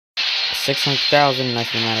600,000,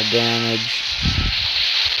 nice amount of damage.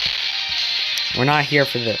 We're not here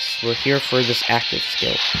for this. We're here for this active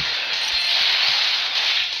skill.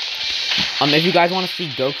 If you guys want to see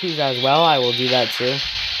Goku's as well, I will do that too.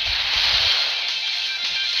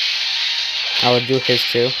 I will do his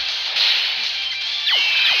too.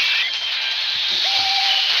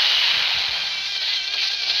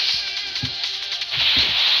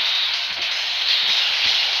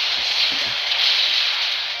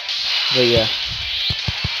 But yeah.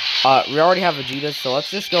 We already have Vegeta, so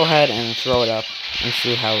let's just go ahead and throw it up and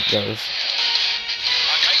see how it goes.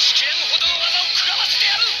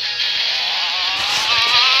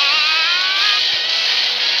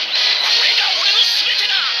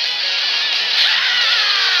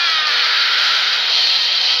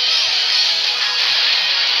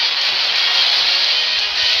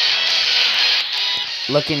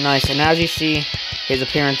 Looking nice, and as you see, his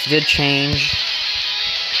appearance did change.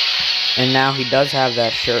 And now he does have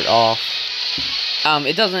that shirt off.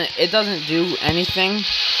 It doesn't do anything.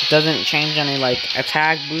 It doesn't change any like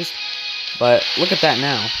attack boost. But look at that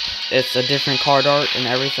now. It's a different card art and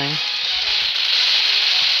everything.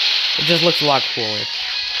 It just looks a lot cooler.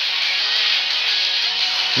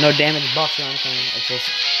 No damage buffs or anything. It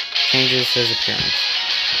just changes his appearance.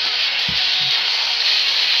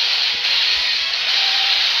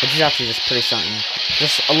 Which is actually just pretty something.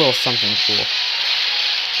 Just a little something cool.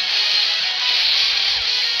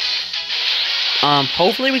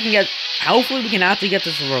 Hopefully we can actually get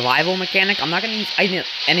this revival mechanic. I'm not gonna use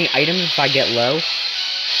any items if I get low.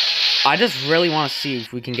 I just really want to see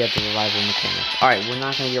if we can get the revival mechanic. Alright, we're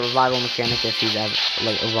not gonna get revival mechanic if he's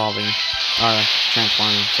like evolving or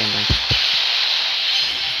transforming, same thing.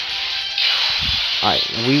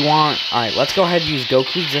 Alright, let's go ahead and use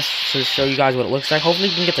Goku just to show you guys what it looks like. Hopefully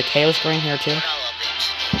we can get the KO screen here too.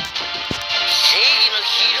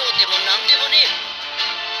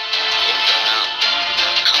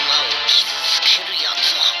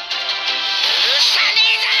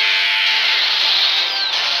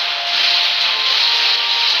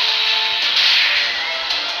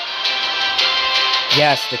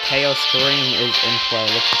 Yes, the KO screen is in play.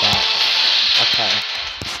 Look at that. Okay.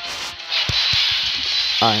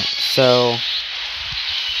 Alright, so...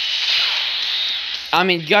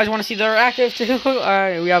 you guys want to see their actives too?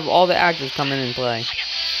 Alright, we have all the actives coming in play.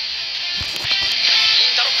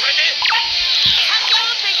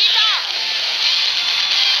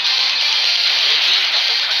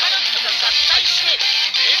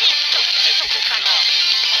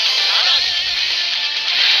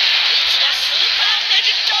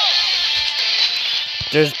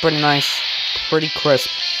 Just pretty nice, pretty crisp.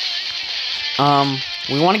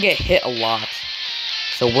 We want to get hit a lot,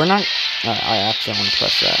 so we're not. I actually want to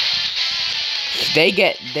press that. They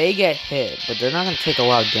get hit, but they're not gonna take a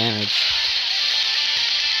lot of damage.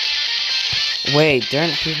 Wait,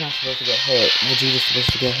 he's not supposed to get hit. Vegeta's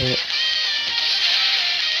supposed to get hit.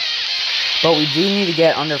 But we do need to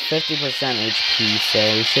get under 50% HP, so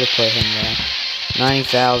we should have put him there.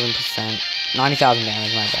 90,000%, 90,000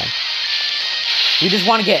 damage. My bad. We just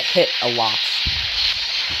want to get hit a lot.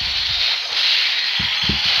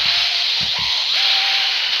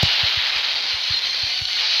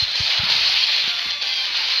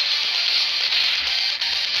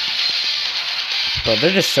 But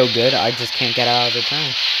they're just so good, I just can't get out of their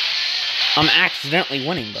turn. I'm accidentally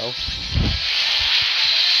winning, bro.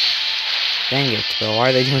 Dang it, bro. Why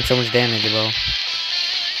are they doing so much damage, bro?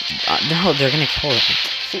 No, they're gonna kill it.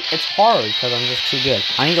 See, it's hard because I'm just too good.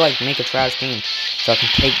 I need to, like, make a trash team so I can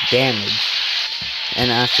take damage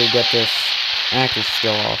and actually get this active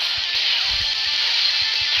skill off.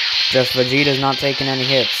 Just Vegeta's not taking any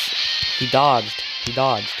hits. He dodged. He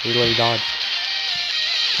literally dodged.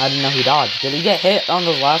 I didn't know he dodged. Did he get hit on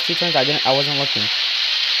those last two turns? I wasn't looking.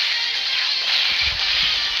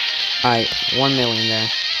 Alright, 1 million there.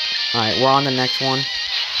 Alright, we're on the next one.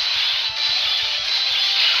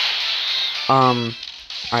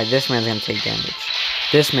 Alright, this man's gonna take damage.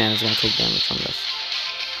 This man is gonna take damage from this.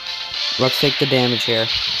 Let's take the damage here.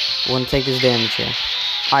 We're gonna take his damage here.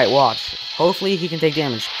 Alright, watch. Hopefully he can take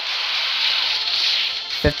damage.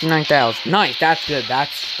 59,000. Nice, that's good.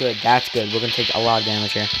 That's good. That's good. We're gonna take a lot of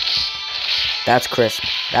damage here. That's crisp.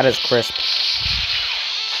 That is crisp.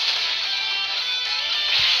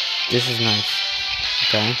 This is nice.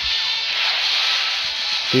 Okay.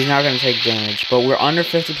 He's not gonna take damage, but we're under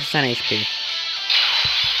 50% HP.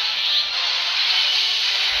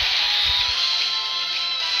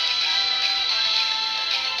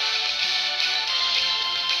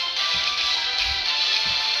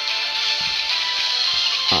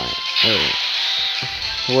 Alright,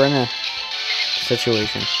 we're in a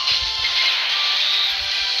situation.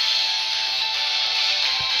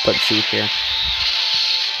 Put shoot here.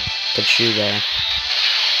 Put shoe there.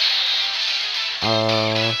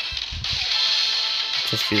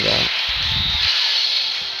 Just do that.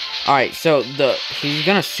 Alright, so he's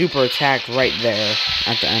gonna super attack right there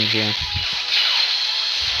at the end here.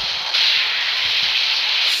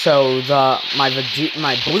 So my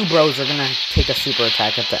blue bros are gonna take a super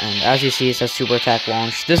attack at the end. As you see, it says super attack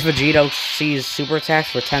launch. This Vegeta sees super attacks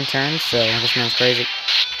for 10 turns, so this man's crazy.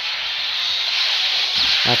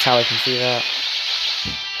 That's how I can see that.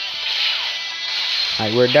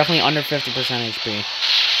 Alright, we're definitely under 50% HP.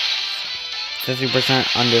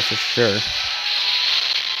 50% under for sure.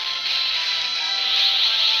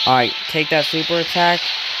 Alright, take that super attack.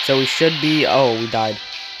 So we should be... Oh, we died.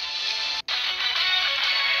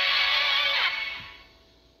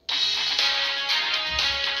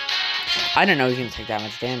 I didn't know he was going to take that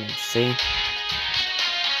much damage, see?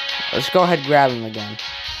 Let's go ahead and grab him again.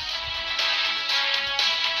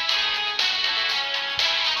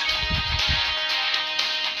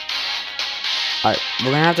 Alright,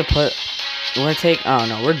 we're going to have to put... We're going to take... Oh,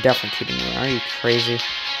 no, we're definitely keeping you. Are you crazy?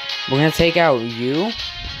 We're going to take out you.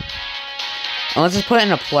 And let's just put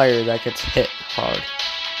in a player that gets hit hard.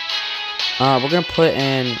 We're going to put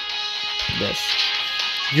in this.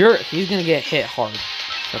 He's going to get hit hard.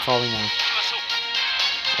 That's all we know.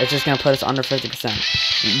 It's just going to put us under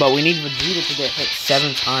 50%. But we need Vegeta to get hit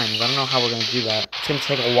 7 times. I don't know how we're going to do that. It's going to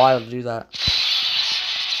take a while to do that.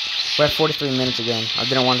 We're at 43 minutes again. I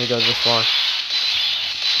didn't want to go this far.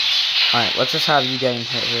 Alright, let's just have you getting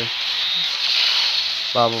hit here.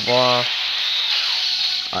 Blah, blah, blah.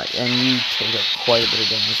 Alright, and you take quite a bit of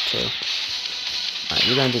damage too. Alright,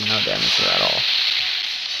 you're going to do no damage here at all.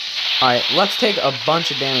 Alright, let's take a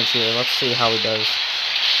bunch of damage here. Let's see how he does.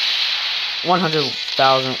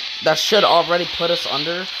 100,000. That should already put us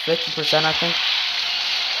under 50%, I think.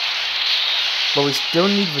 But we still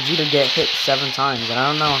need Vegeta to get hit 7 times, and I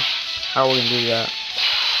don't know how we're going to do that.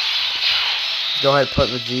 Go ahead and put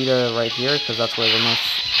Vegeta right here, because that's where the most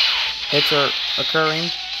hits are occurring.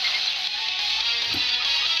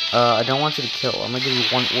 I don't want you to kill. I'm going to give you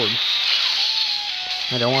 1 orb.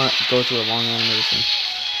 I don't want to go through a long animation.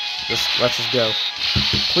 Let's just go.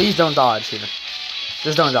 Please don't dodge here.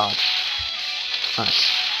 Just don't dodge. Alright.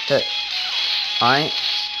 Hit. Alright.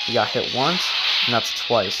 You got hit once, and that's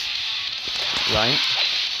twice. Right?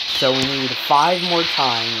 So we need 5 more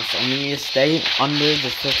times, and we need to stay under the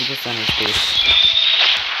 50% HP.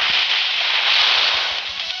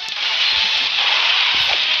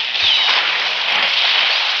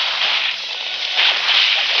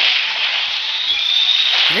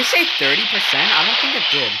 Did it say 30%? I don't think it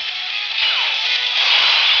did.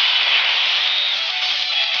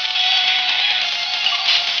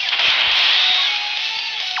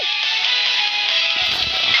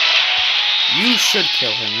 You should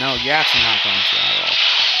kill him. No, you're actually not going to at all.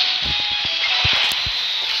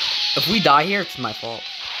 If we die here, it's my fault.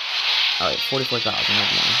 Alright, 44,000.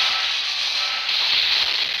 Never mind.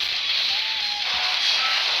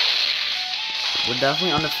 We're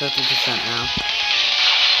definitely under 50% now.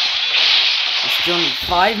 We still need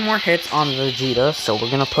 5 more hits on Vegeta, so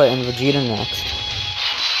we're gonna put in Vegeta next.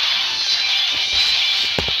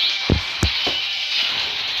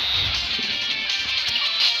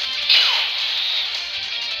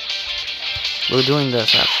 We're doing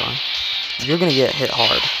this, actually. You're gonna get hit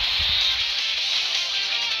hard.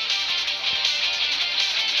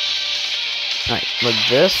 Alright, like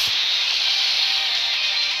this.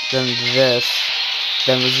 Then this.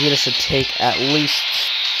 Then Vegeta should take at least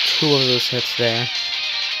 2 of those hits there.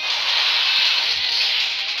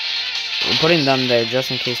 We're putting them there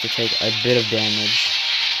just in case they take a bit of damage.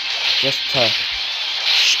 Just to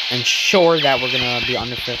ensure that we're gonna be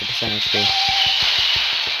under 50% HP.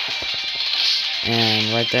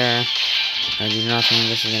 And right there, gonna do nothing.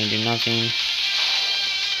 This is gonna do nothing.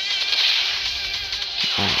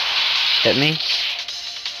 Alright, hit me.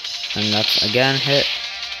 And that's again hit.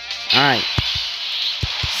 Alright.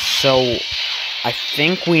 So, I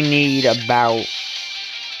think we need about...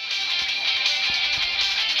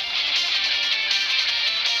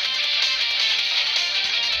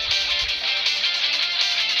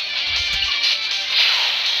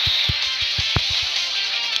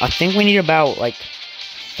 like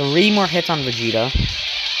 3 more hits on Vegeta.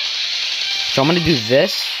 So I'm gonna do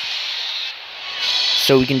this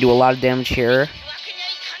so we can do a lot of damage here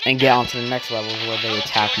and get on to the next levels where they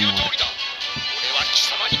attack more.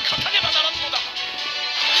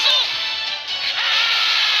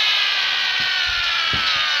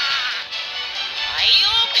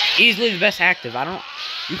 Easily the best active.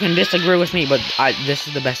 You can disagree with me, but this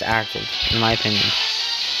is the best active in my opinion.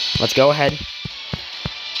 Let's go ahead.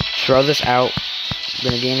 Throw this out. I'm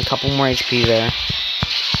gonna gain a couple more HP there.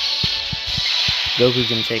 Goku's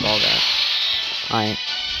gonna take all that. Alright.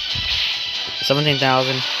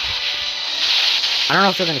 17,000. I don't know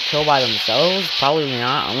if they're gonna kill by themselves. Probably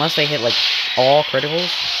not. Unless they hit, like, all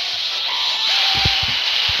criticals.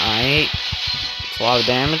 Alright. It's a lot of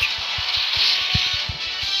damage.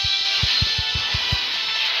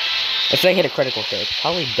 If they hit a critical hit, it's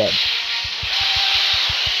probably dead.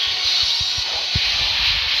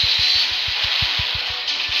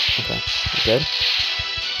 Okay, good.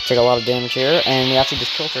 Take a lot of damage here, and we actually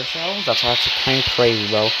just killed ourselves. That's actually kind of crazy,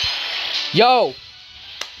 bro. Yo!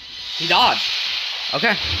 He dodged.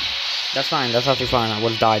 Okay. That's fine. That's actually fine. I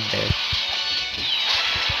would have died there.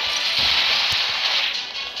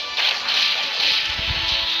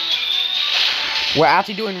 We're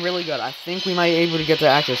actually doing really good. I think we might be able to get the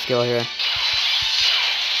active skill here.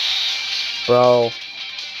 Bro.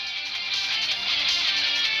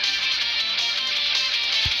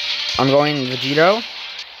 I'm going Vegeta,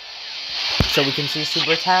 so we can see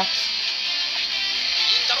super attacks.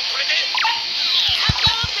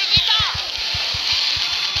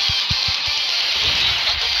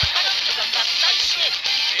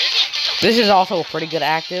 This is also a pretty good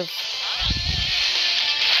active.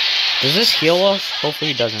 Does this heal us?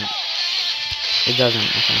 Hopefully it doesn't. It doesn't.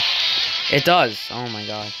 Okay. It does. Oh my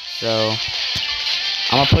god. So,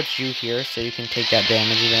 I'm gonna put you here so you can take that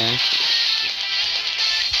damage there.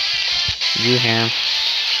 You here.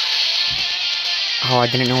 Oh, I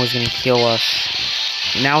didn't know it was gonna heal us.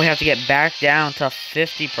 Now we have to get back down to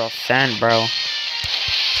 50%, bro.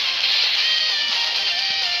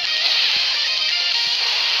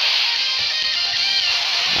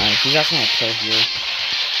 Alright, he's actually gonna kill here.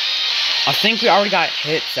 I think we already got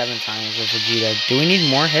hit 7 times with Vegeta. Do we need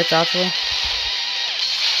more hits, actually?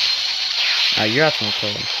 Alright, you're actually gonna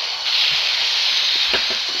kill him.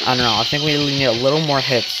 I don't know. I think we need a little more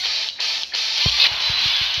hits.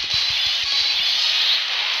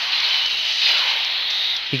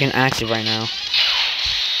 He can active right now.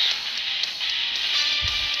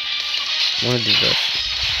 I'm gonna do this.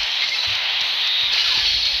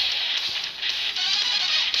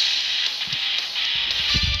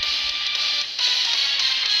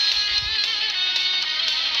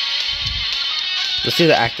 Let's do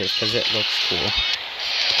the active because it looks cool.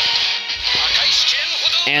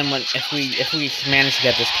 And if we manage to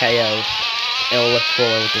get this KO, it'll look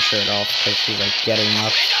cooler with the shirt off because she's like getting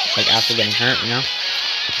up, like after getting hurt, you know.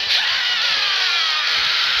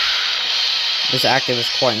 This active is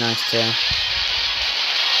quite nice too.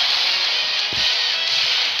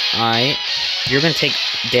 Alright, you're gonna take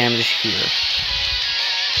damage here,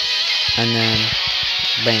 and then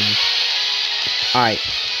bang. Alright.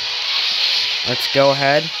 Let's go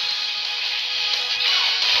ahead.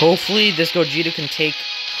 Hopefully this Gogeta can take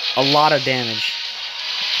a lot of damage.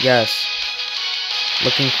 Yes.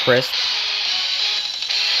 Looking crisp.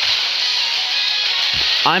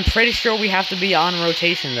 I'm pretty sure we have to be on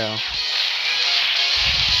rotation though.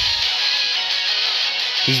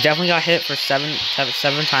 He's definitely got hit for seven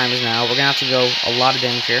times now. We're gonna have to go a lot of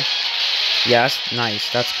damage here. Yes, nice.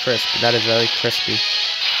 That's crisp. That is very crispy.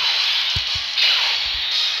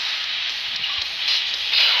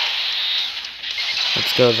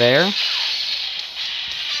 Let's go there.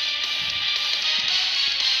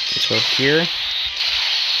 Let's go here.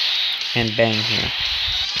 And bang here.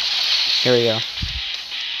 Here we go.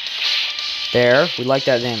 There. We like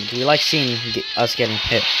that damage. We like seeing us getting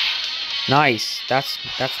hit. Nice. That's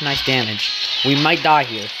nice damage. We might die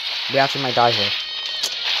here. We actually might die here.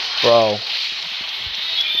 Bro.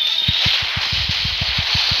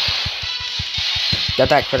 Get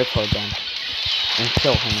that critical again. And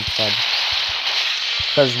kill him instead.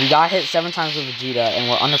 Because we got hit 7 times with Vegeta, and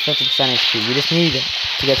we're under 50% HP. We just need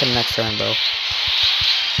to get to the next turn, bro.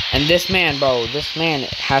 And this man, bro, this man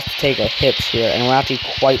has to take a hit here, and we're actually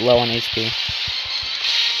quite low on HP.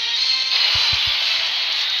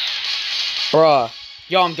 Bruh.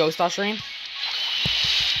 Yo, I'm ghost ushering.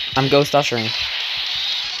 I'm ghost ushering.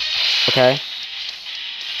 Okay?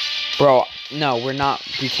 Bro, no, we're not.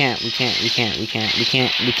 We can't get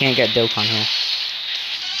Dokkan here.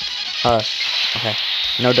 Okay.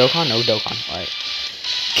 No Dokkan, no Dokkan. Alright.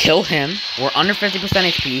 Kill him. We're under 50%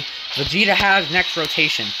 HP. Vegeta has next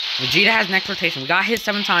rotation. Vegeta has next rotation. We got hit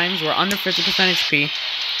 7 times. We're under 50% HP.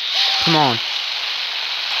 Come on.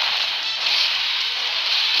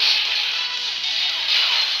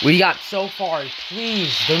 We got so far.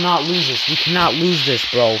 Please do not lose this. We cannot lose this,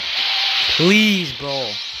 bro. Please,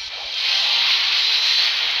 bro.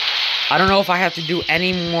 I don't know if I have to do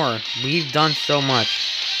any more. We've done so much.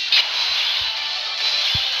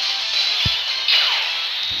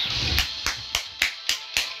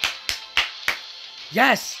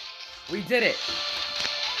 Yes! We did it!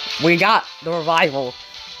 We got the revival.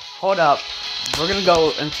 Hold up. We're gonna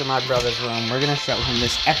go into my brother's room. We're gonna show him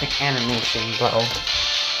this epic animation, bro.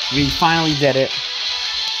 We finally did it.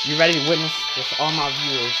 You ready to witness this, all my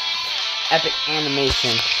viewers? Epic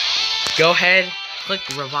animation. Go ahead, click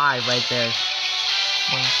revive right there.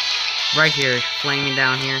 Right here, flaming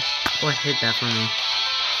down here. Go ahead, hit that for me.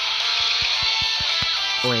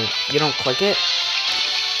 Wait, you don't click it?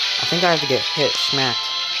 I think I have to get hit, smacked.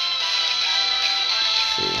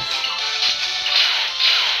 Let's see.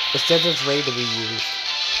 It says it's ready to be used.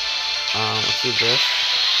 Let's do this.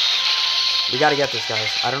 We gotta get this,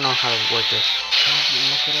 guys. I don't know how to work it.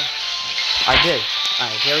 I did.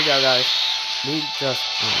 Alright, here we go, guys. We just...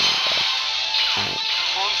 Oh my god. Alright.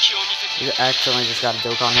 We accidentally just got a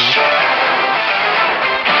joke on here.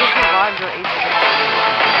 This revives your HP.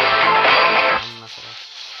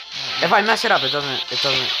 If I mess it up, it doesn't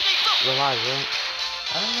revive, right?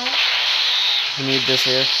 I don't know. We need this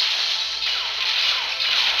here.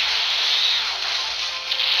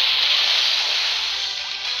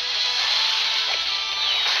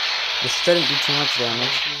 This shouldn't do too much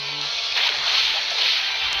damage.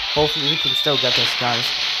 Hopefully we can still get this, guys.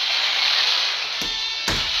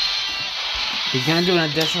 He's gonna do an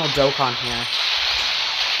additional Dokkan here.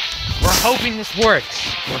 We're hoping this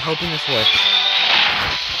works. We're hoping this works.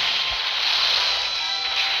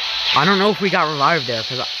 I don't know if we got revived there,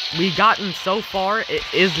 because we gotten so far, it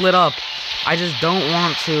is lit up. I just don't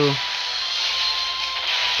want to...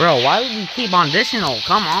 Bro, why would we keep on additional?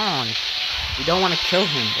 Come on. We don't want to kill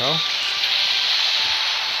him, bro.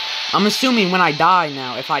 I'm assuming when I die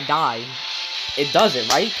now, if I die, it does it,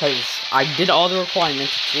 right? Because I did all the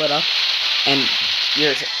requirements, it's lit up, and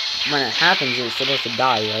when it happens, you're supposed to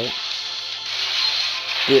die, right?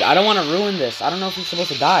 Dude, I don't want to ruin this. I don't know if you're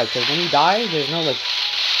supposed to die, because when you die, there's no, like,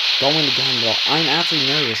 going again, bro. I'm actually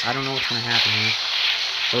nervous. I don't know what's going to happen here.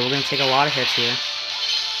 But we're going to take a lot of hits here.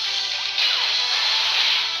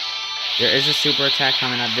 There is a super attack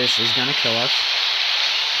coming up. This is going to kill us.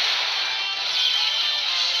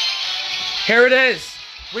 Here it is!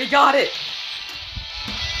 We got it!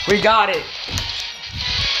 We got it!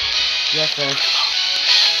 Yes, sir.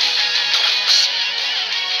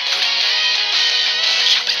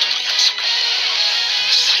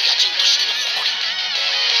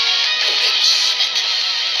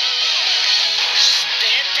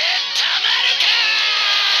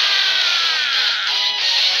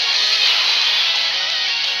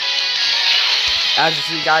 As you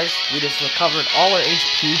see, guys, we just recovered all our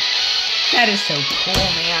HP. That is so cool,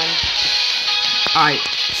 man. Alright,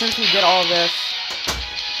 since we did all this,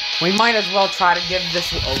 we might as well try to give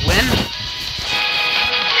this a win.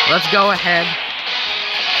 Let's go ahead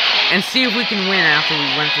and see if we can win after we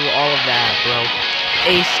went through all of that, bro.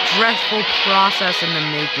 A stressful process in the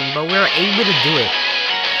making, but we were able to do it.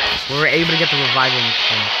 We were able to get the revival in the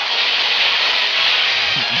thing.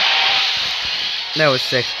 That was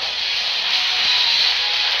sick.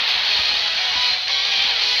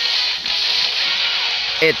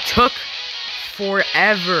 It took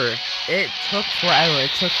forever. It took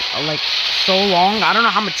like so long. I don't know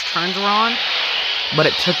how much turns we're on, but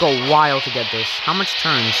it took a while to get this. How much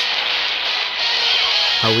turns?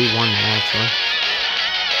 Oh, we won that actually.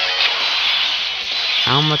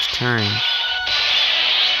 How much turn?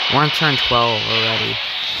 We're on turn 12 already.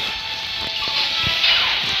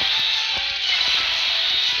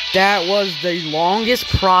 That was the longest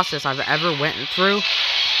process I've ever went through.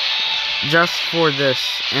 Just for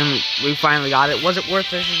this, and we finally got it. Was it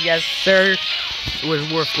worth it? Yes, sir. It was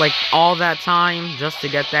worth, like, all that time just to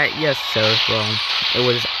get that? Yes, sir, bro. It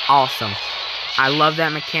was awesome. I love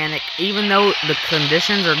that mechanic. Even though the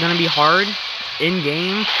conditions are going to be hard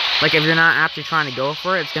in-game, like, if you're not actually trying to go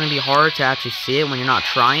for it, it's going to be hard to actually see it when you're not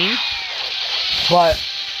trying. But,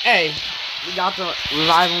 hey, we got the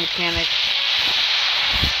revival mechanic.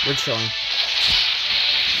 We're chilling.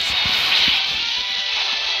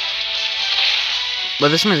 But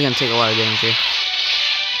this one's gonna take a lot of getting to.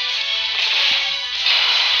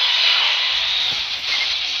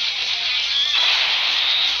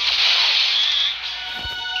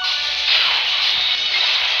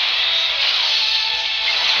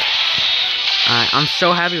 Alright, I'm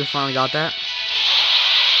so happy we finally got that.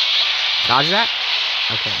 Dodge that?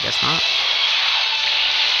 Okay, guess not.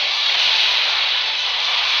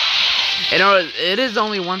 It is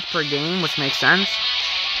only once per game, which makes sense.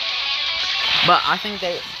 But I think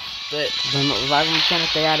the revival mechanic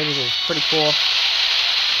they added is pretty cool.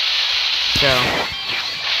 So,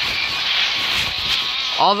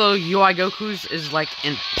 although UI Goku's is like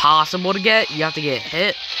impossible to get, you have to get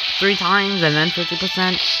hit 3 times and then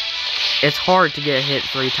 50%. it's hard to get hit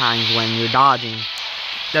 3 times when you're dodging.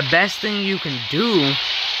 The best thing you can do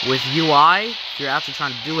with UI, if you're actually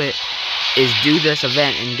trying to do it, is do this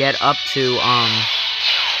event and get up to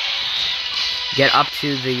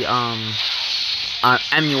the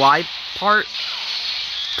MUI part,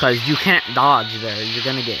 because you can't dodge there. You're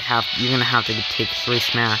gonna have to take 3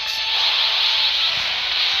 smacks.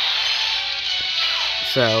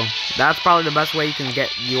 So that's probably the best way you can get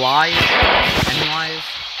UI, MUIs.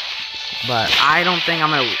 But I don't think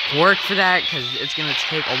I'm gonna work for that, because it's gonna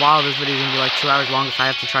take a while. This video is gonna be like 2 hours long if I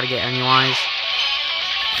have to try to get MUIs.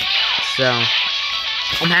 So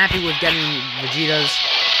I'm happy with getting Vegeta's.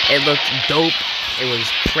 It looked dope. It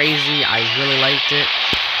was crazy. I really liked it.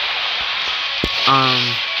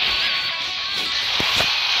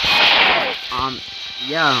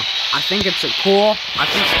 Yeah, I think it's cool. I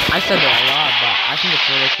said that a lot, but I think it's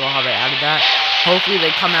really cool how they added that. Hopefully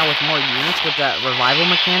they come out with more units with that revival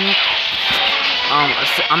mechanic.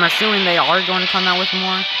 I'm assuming they are going to come out with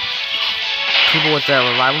more people with the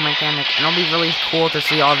revival mechanic, and it'll be really cool to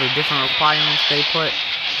see all the different requirements they put.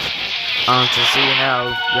 To see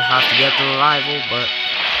how you have to get the revival, but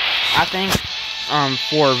I think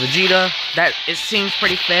for Vegeta, that it seems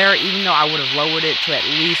pretty fair, even though I would have lowered it to at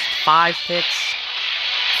least 5 hits,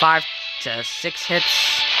 5 to 6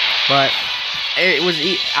 hits, but it was,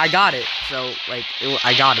 I got it, so, like,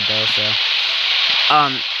 I got it though, so,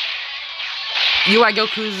 UI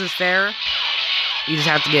Goku's is fair. You just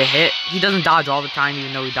have to get hit. He doesn't dodge all the time,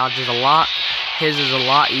 even though he dodges a lot. His is a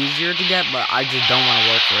lot easier to get, but I just don't want to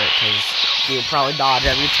work for it, because he'll probably dodge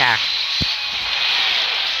every attack.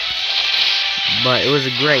 But it was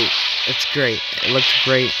it's great. It looked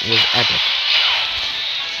great. It was epic.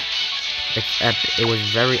 It's epic. It was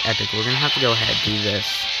very epic. We're gonna have to go ahead and do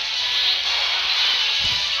this.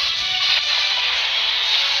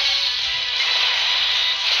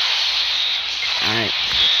 Alright.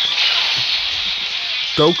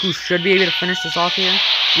 Goku should be able to finish this off here.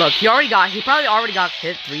 Look, he probably already got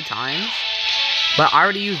hit 3 times. But I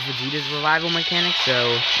already used Vegeta's revival mechanic,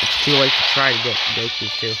 so it's too late to try to get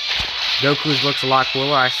Goku's too. Goku's looks a lot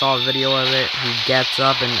cooler. I saw a video of it. He gets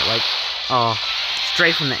up and, like, oh,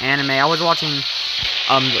 straight from the anime. I was watching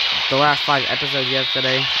the last 5 episodes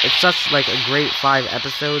yesterday. It's such, like, a great 5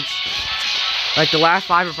 episodes. Like, the last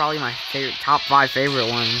 5 are probably my top 5 favorite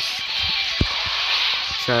ones.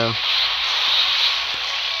 So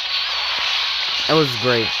it was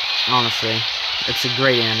great, honestly. It's a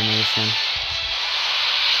great animation.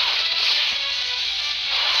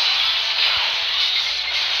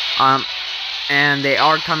 And they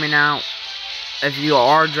are coming out. If you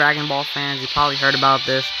are Dragon Ball fans, you probably heard about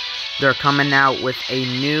this. They're coming out with a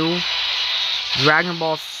new Dragon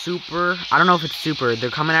Ball Super. I don't know if it's Super.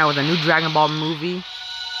 They're coming out with a new Dragon Ball movie.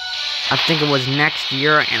 I think it was next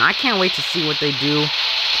year, and I can't wait to see what they do.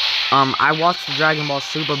 I watched the Dragon Ball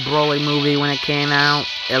Super Broly movie when it came out.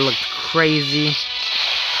 It looked crazy.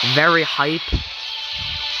 Very hype.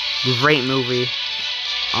 Great movie.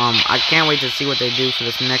 I can't wait to see what they do for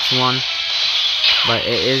this next one. But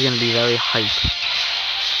it is going to be very hype.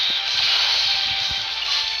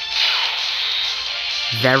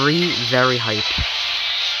 Very, very hype.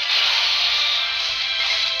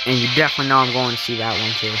 And you definitely know I'm going to see that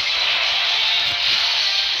one too.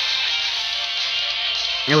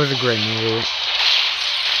 It was a great movie.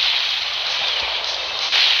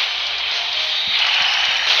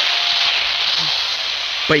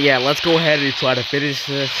 But yeah, let's go ahead and try to finish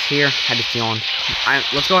this here. I just yawned.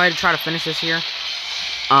 Let's go ahead and try to finish this here.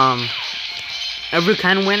 If we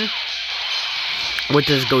can win, which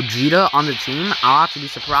is Gogeta on the team, I'll have to be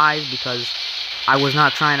surprised because I was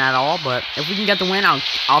not trying at all. But if we can get the win,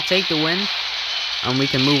 I'll take the win, and we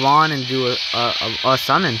can move on and do a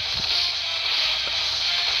summon,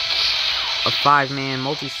 a 5-man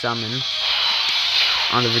multi-summon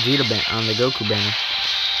on the Vegeta on the Goku banner.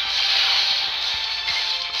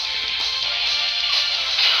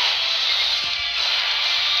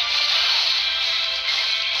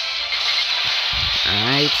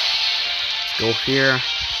 Alright, let's go here.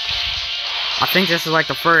 I think this is like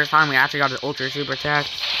the first time we actually got an Ultra Super attack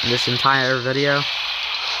in this entire video.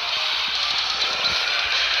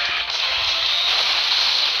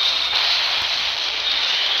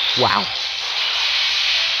 Wow.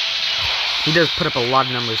 He does put up a lot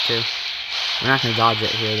of numbers too. We're not going to dodge it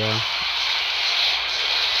here though.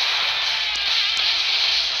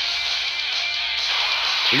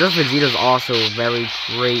 This Vegeta's also very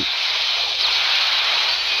great.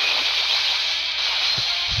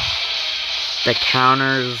 The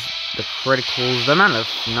counters, the criticals, the amount of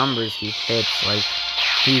numbers he hits, like,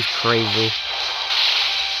 he's crazy.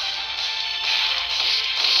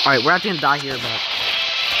 Alright, we're at the end of die here, but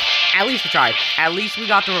at least we tried. At least we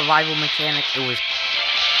got the revival mechanic. It was...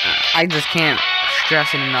 I just can't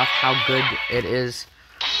stress it enough how good it is.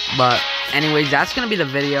 But, anyways, that's going to be the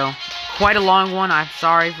video. Quite a long one. I'm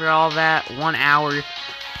sorry for all that. 1 hour.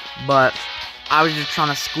 But I was just trying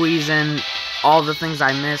to squeeze in all the things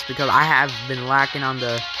I missed because I have been lacking on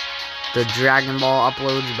the Dragon Ball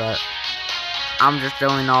uploads. But I'm just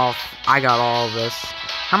showing off. I got all of this.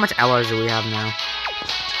 How much LRs do we have now?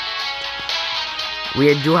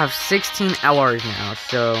 We do have 16 LRs now,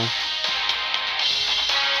 so...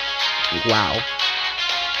 Wow.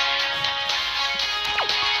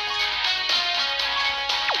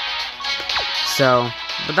 So,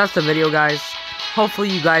 but that's the video, guys. Hopefully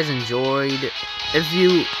you guys enjoyed. If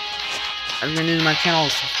you're new to my channel,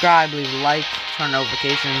 subscribe, leave a like, turn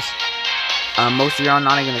notifications. Most of y'all are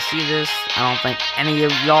not even gonna see this. I don't think any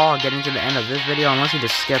of y'all are getting to the end of this video unless you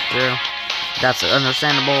just skip through. That's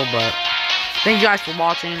understandable, but thank you guys for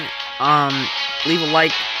watching. Leave a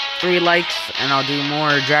like, 3 likes, and I'll do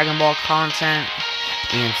more Dragon Ball content.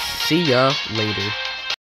 And see ya later.